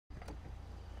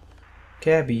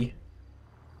Gabby.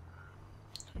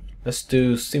 Let's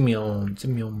do Simeon. I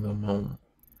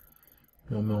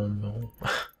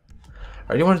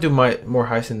really want to do more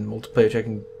heists in multiplayer so I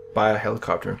can buy a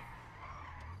helicopter.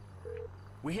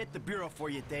 We hit the bureau for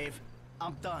you, Dave.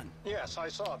 I'm done. Yes, I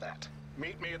saw that.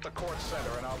 Meet me at the court center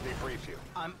and I'll debrief you.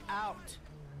 I'm out,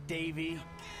 Davey.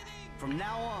 From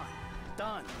now on,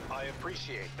 done. I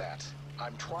appreciate that.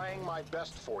 I'm trying my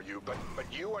best for you, but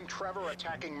you and Trevor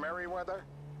attacking Merriweather?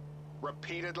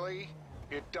 Repeatedly?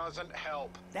 It doesn't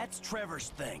help. That's Trevor's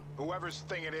thing. Whoever's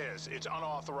thing it is, it's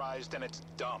unauthorized and it's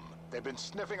dumb. They've been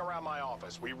sniffing around my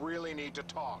office. We really need to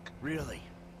talk. Really?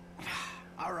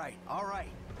 All right.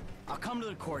 I'll come to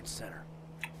the court center.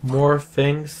 More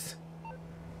things?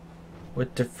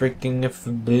 What the freaking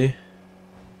FB?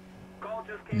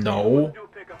 No.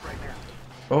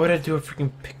 Why would I do a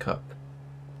freaking pickup?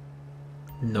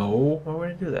 No, why would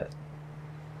I do that?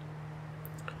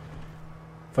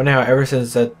 Funny how ever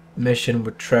since that mission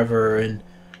with Trevor and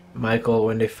Michael,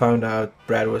 when they found out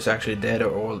Brad was actually dead,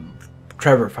 or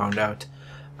Trevor found out,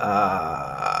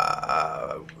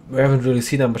 we haven't really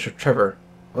seen that much of Trevor.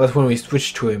 Well, that's when we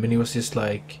switched to him and he was just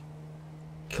like,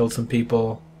 killed some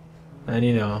people, and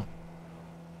you know,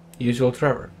 usual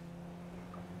Trevor.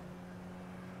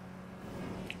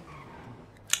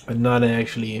 But not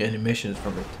actually any missions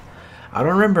from it. I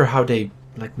don't remember how they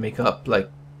like make up, like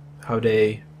how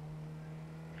they,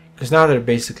 because now they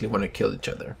basically want to kill each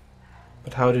other.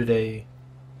 But how do they?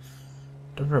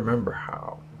 Don't remember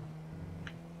how.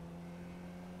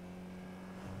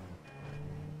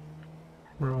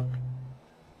 Broom,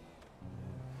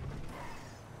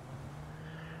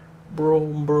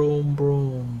 broom, broom,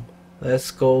 broom.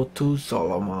 Let's go to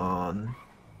Solomon.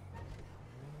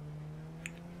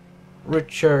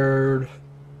 Richard.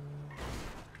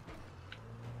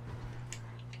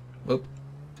 Oop.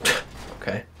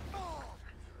 Okay.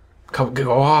 Come,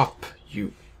 go up,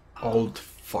 you old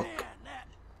fuck.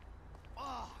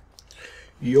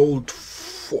 You old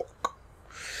fuck.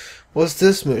 What's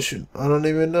this mission? I don't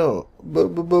even know.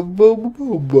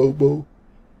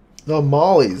 No,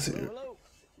 Molly's here.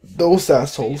 Those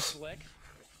assholes.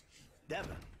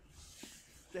 Devin,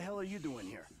 the hell are you doing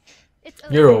here?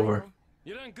 You're over.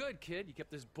 You done good, kid. You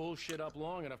kept this bullshit up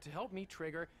long enough to help me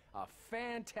trigger a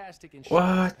fantastic insurance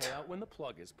What? payout when the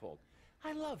plug is pulled.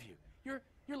 I love you. You're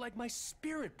like my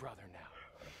spirit brother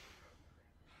now.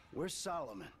 Where's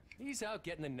Solomon? He's out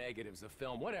getting the negatives of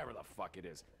film, whatever the fuck it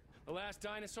is. The last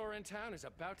dinosaur in town is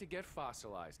about to get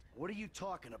fossilized. What are you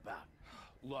talking about?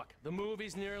 Look, the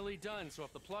movie's nearly done, so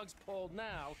if the plug's pulled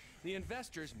now, the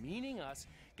investors, meaning us,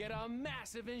 get a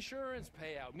massive insurance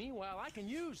payout. Meanwhile, I can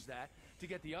use that to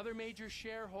get the other major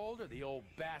shareholder, the old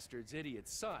bastard's idiot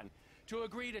son, to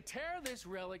agree to tear this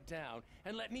relic down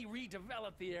and let me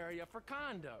redevelop the area for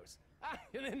condos.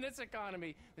 And in this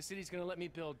economy, the city's gonna let me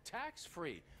build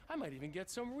tax-free. I might even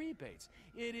get some rebates.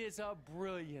 It is a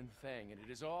brilliant thing, and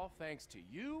it is all thanks to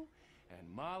you and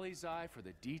Molly's eye for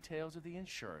the details of the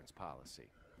insurance policy.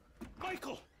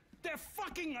 Michael, they're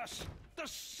fucking us! The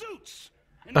suits!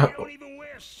 And they don't even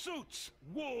wear suits!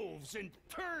 Wolves in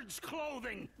turds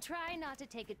clothing! Try not to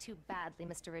take it too badly,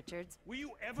 Mr. Richards. Were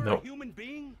you ever a human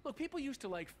being? Look, people used to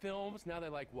like films, now they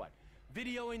like what?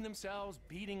 Videoing themselves,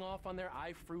 beating off on their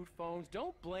iFruit phones.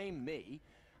 Don't blame me.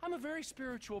 I'm a very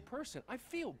spiritual person. I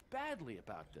feel badly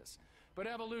about this. But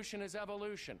evolution is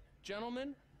evolution.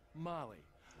 Gentlemen, Molly.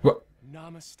 What?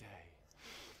 Namaste.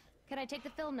 Can I take the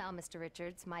film now, Mr.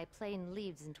 Richards? My plane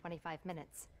leaves in 25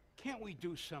 minutes. Can't we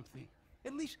do something?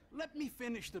 At least let me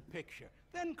finish the picture,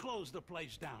 then close the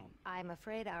place down. I'm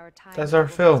afraid our time That's our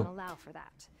doesn't film. allow for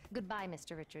that. Goodbye,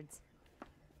 Mr. Richards.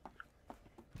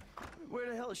 Where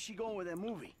the hell is she going with that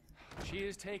movie? She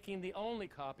is taking the only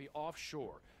copy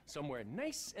offshore, somewhere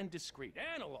nice and discreet.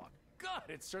 Analog. God,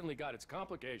 it's certainly got its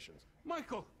complications.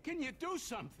 Michael, can you do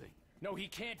something? No, he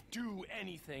can't do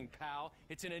anything, pal.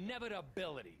 It's an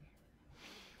inevitability.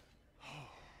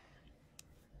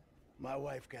 My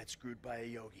wife got screwed by a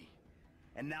yogi.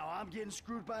 And now I'm getting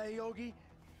screwed by a yogi?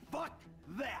 Fuck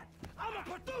that! I'm a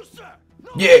producer!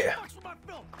 No Yeah. fucks with my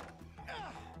film!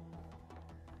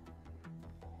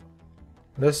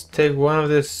 Let's take one of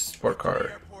this sport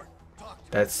car.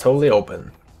 That's totally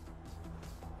open.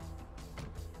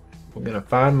 We're gonna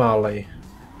find Molly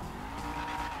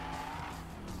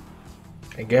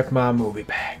and get my movie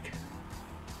back.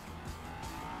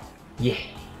 Yeah.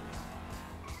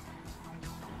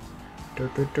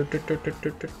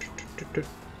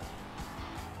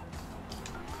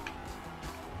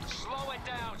 Slow it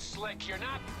down, Slick. You're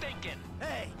not thinking.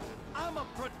 Hey, I'm a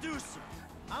producer.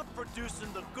 I'm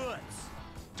producing the goods.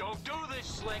 Don't do this,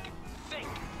 Slick. Think.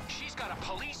 She's got a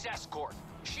police escort.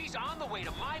 She's on the way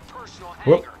to my personal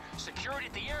Whoop. hangar. Security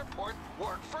at the airport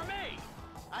worked for me.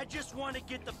 I just want to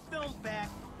get the film back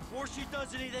before she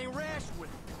does anything rash with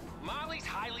it. Molly's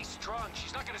highly strung.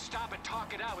 She's not gonna stop and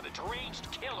talk it out with a deranged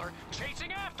killer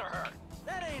chasing after her.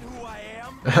 That ain't who I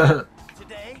am.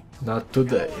 Today? Not I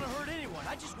today. don't want to hurt anyone.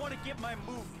 I just want to get my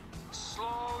movie.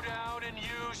 Slow down and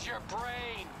use your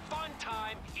brain. Fun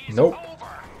time is Nope. over.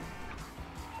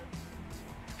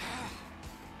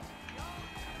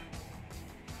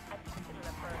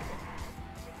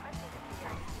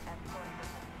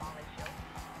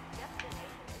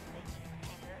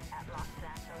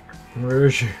 Where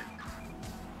is she?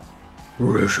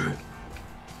 Where is she?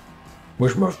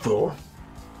 Where's my phone?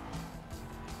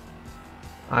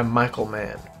 I'm Michael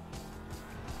Mann.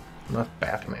 Not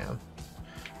Batman.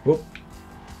 Whoop.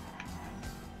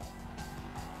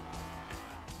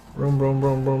 Boom, boom,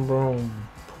 boom, boom, boom.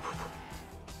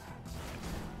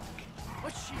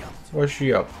 What's she up to? What's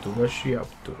she up to? What's she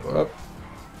up to? Up.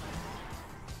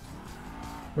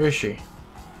 Where is she?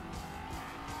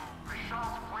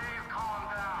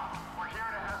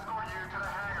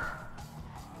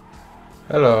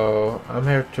 Hello, I'm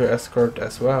here to escort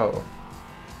as well.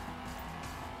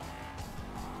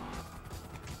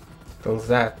 What's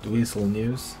that? Weasel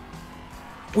News?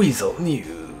 Weasel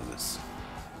News!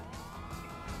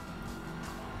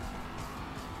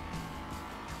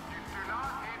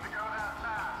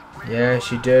 Yeah,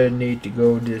 she did need to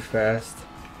go this fast.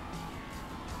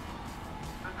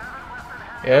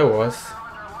 Yeah, it was.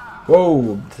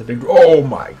 Whoa! It's a big. Oh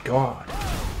my god!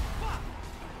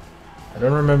 I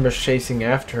don't remember chasing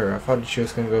after her. I thought she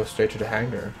was gonna go straight to the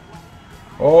hangar.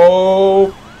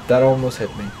 Oh! That almost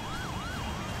hit me.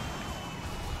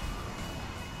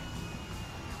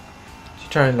 She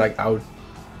trying to like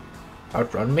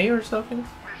outrun me or something?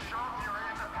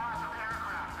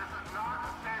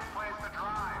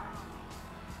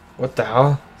 What the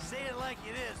hell? Say it like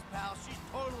it is, pal. She's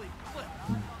totally flipped.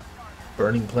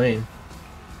 Burning plane.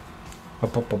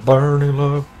 Up, up, a burning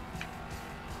love.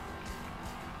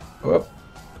 Whoop.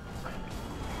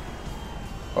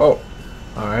 Oh.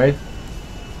 Alright.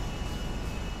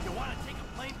 You want to take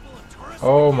a plane full of tourists?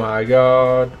 Oh my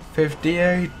god.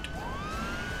 58.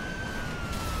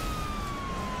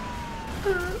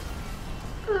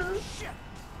 Shit.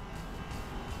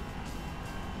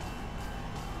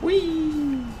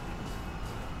 Whee!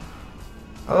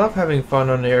 I love having fun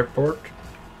on the airport.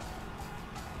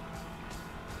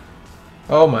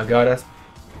 Oh my god, that's...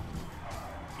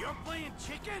 You're playing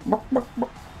chicken? Buck, buck, buck.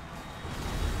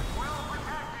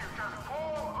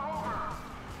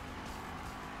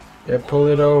 Yeah, pull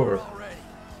it over. Already.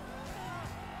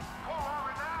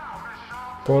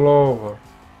 Pull over.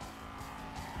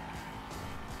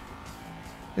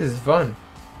 This is fun.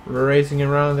 We're racing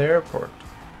around the airport.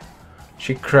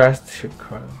 She crashed. She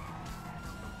crashed.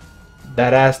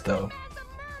 That ass though. Man's a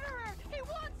murderer! He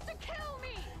wants to kill me!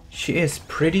 She is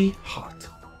pretty hot.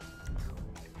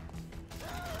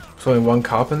 There's only one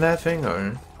cop in that thing,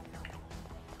 or?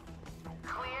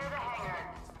 Stop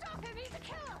him! He's a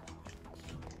killer!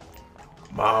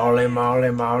 Molly,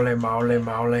 Molly, Molly, Molly,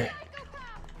 Molly.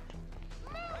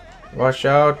 Watch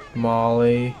out,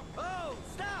 Molly. Oh,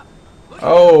 stop!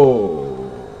 Oh!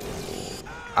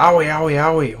 Owie, owie,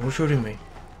 owie. Who's shooting me?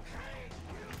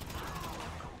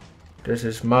 This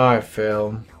is my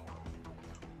film.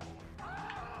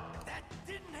 That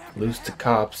didn't happen. Lose the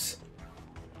cops.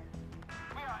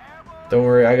 Don't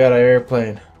worry, I got an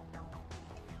airplane.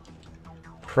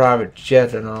 Private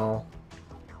jet and all.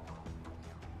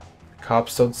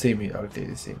 Cops don't see me. Oh,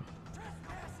 they see me.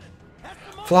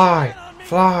 Fly!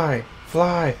 Fly!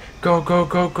 Fly! Go, go,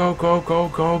 go, go, go, go,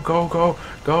 go, go, go,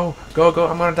 go, go, go.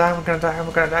 I'm gonna die, I'm gonna die,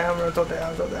 I'm gonna die, I'm gonna die,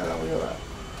 I'm gonna die, I'm gonna die.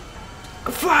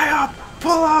 Fly up!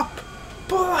 Pull up!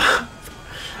 Pull up!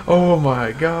 Oh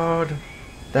my god.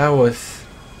 That was...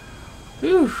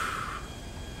 Whew.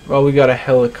 Well, we got a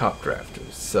helicopter after,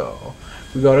 so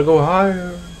we gotta go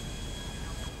higher.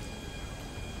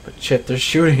 But shit, they're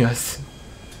shooting us.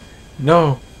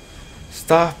 No!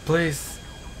 Stop, please.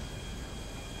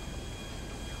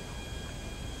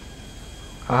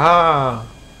 Aha!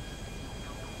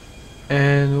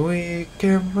 And we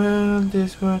can run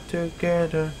this world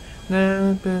together.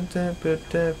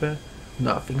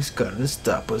 Nothing's gonna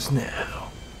stop us now.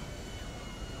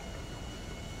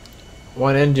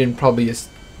 One engine probably just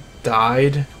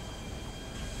died.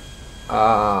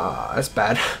 That's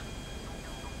bad.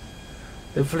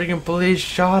 The freaking police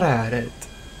shot at it.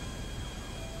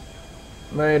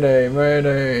 Mayday,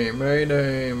 mayday,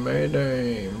 mayday,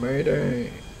 mayday,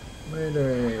 mayday,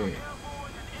 mayday.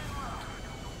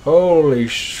 Holy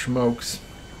smokes.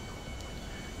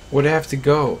 Where'd I have to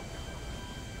go?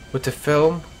 with the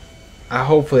film,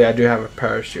 hopefully I do have a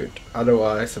parachute.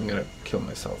 Otherwise, I'm gonna kill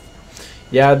myself.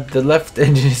 Yeah, the left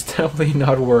engine is definitely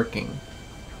not working.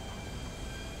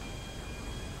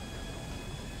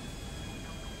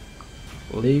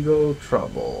 Legal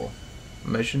trouble.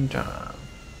 Mission time.